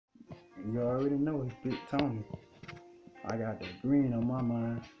You already know it's Big Tony. I got the green on my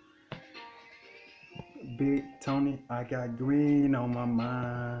mind. Big Tony, I got green on my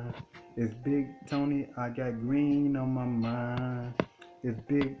mind. It's Big Tony, I got green on my mind. It's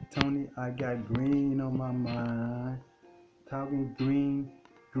Big Tony, I got green on my mind. Talking green,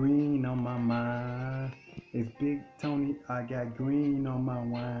 green on my mind. It's Big Tony, I got green on my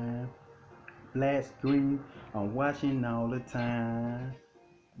wine. Flat screen, I'm watching all the time.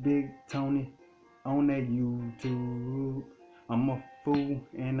 Big Tony on that YouTube. I'm a fool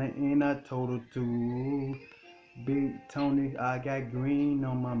and a total tool. Big Tony, I got green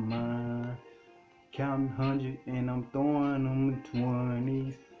on my mind. Counting 100 and I'm throwing them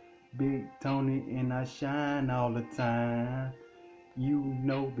 20s. Big Tony and I shine all the time. You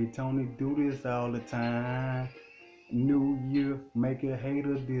know Big Tony do this all the time. New Year, make a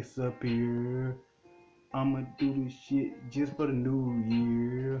hater disappear. I'ma do this shit just for the new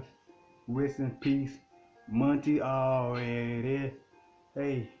year. Rest in peace, Monty already.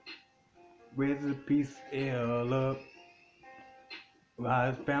 Hey, rest in peace, Ella. Why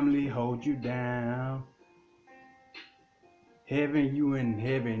his family hold you down. Heaven, you in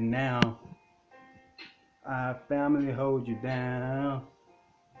heaven now. Our family hold you down.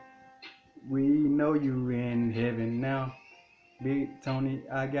 We know you in heaven now. Big Tony,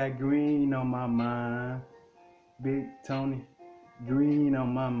 I got green on my mind. Big Tony, green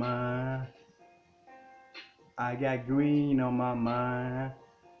on my mind. I got green on my mind.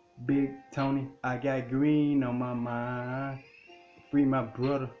 Big Tony, I got green on my mind. Free my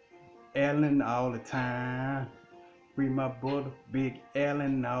brother, Allen all the time. Free my brother, Big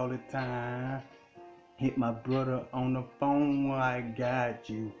Allen all the time. Hit my brother on the phone, I got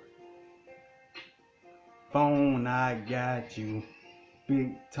you. Phone, I got you.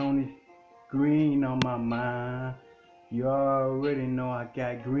 Big Tony, green on my mind. You already know I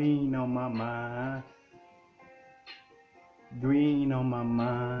got green on my mind. Green on my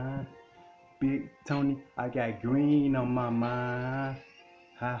mind. Big Tony, I got green on my mind.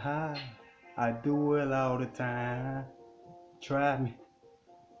 Ha ha, I do it all the time. Try me,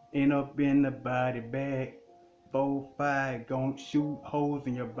 end up in the body bag. 4-5, gon' shoot holes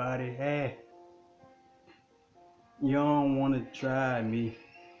in your body head. You don't wanna try me.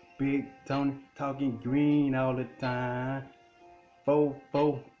 Big Tony talking green all the time.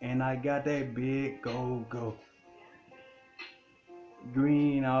 4-4, and I got that big go.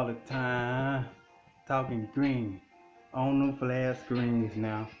 Green all the time. Talking green on them flat screens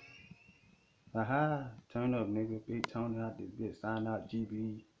now. Aha, turn up, nigga. Big Tony out this bitch. Sign out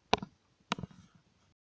GB.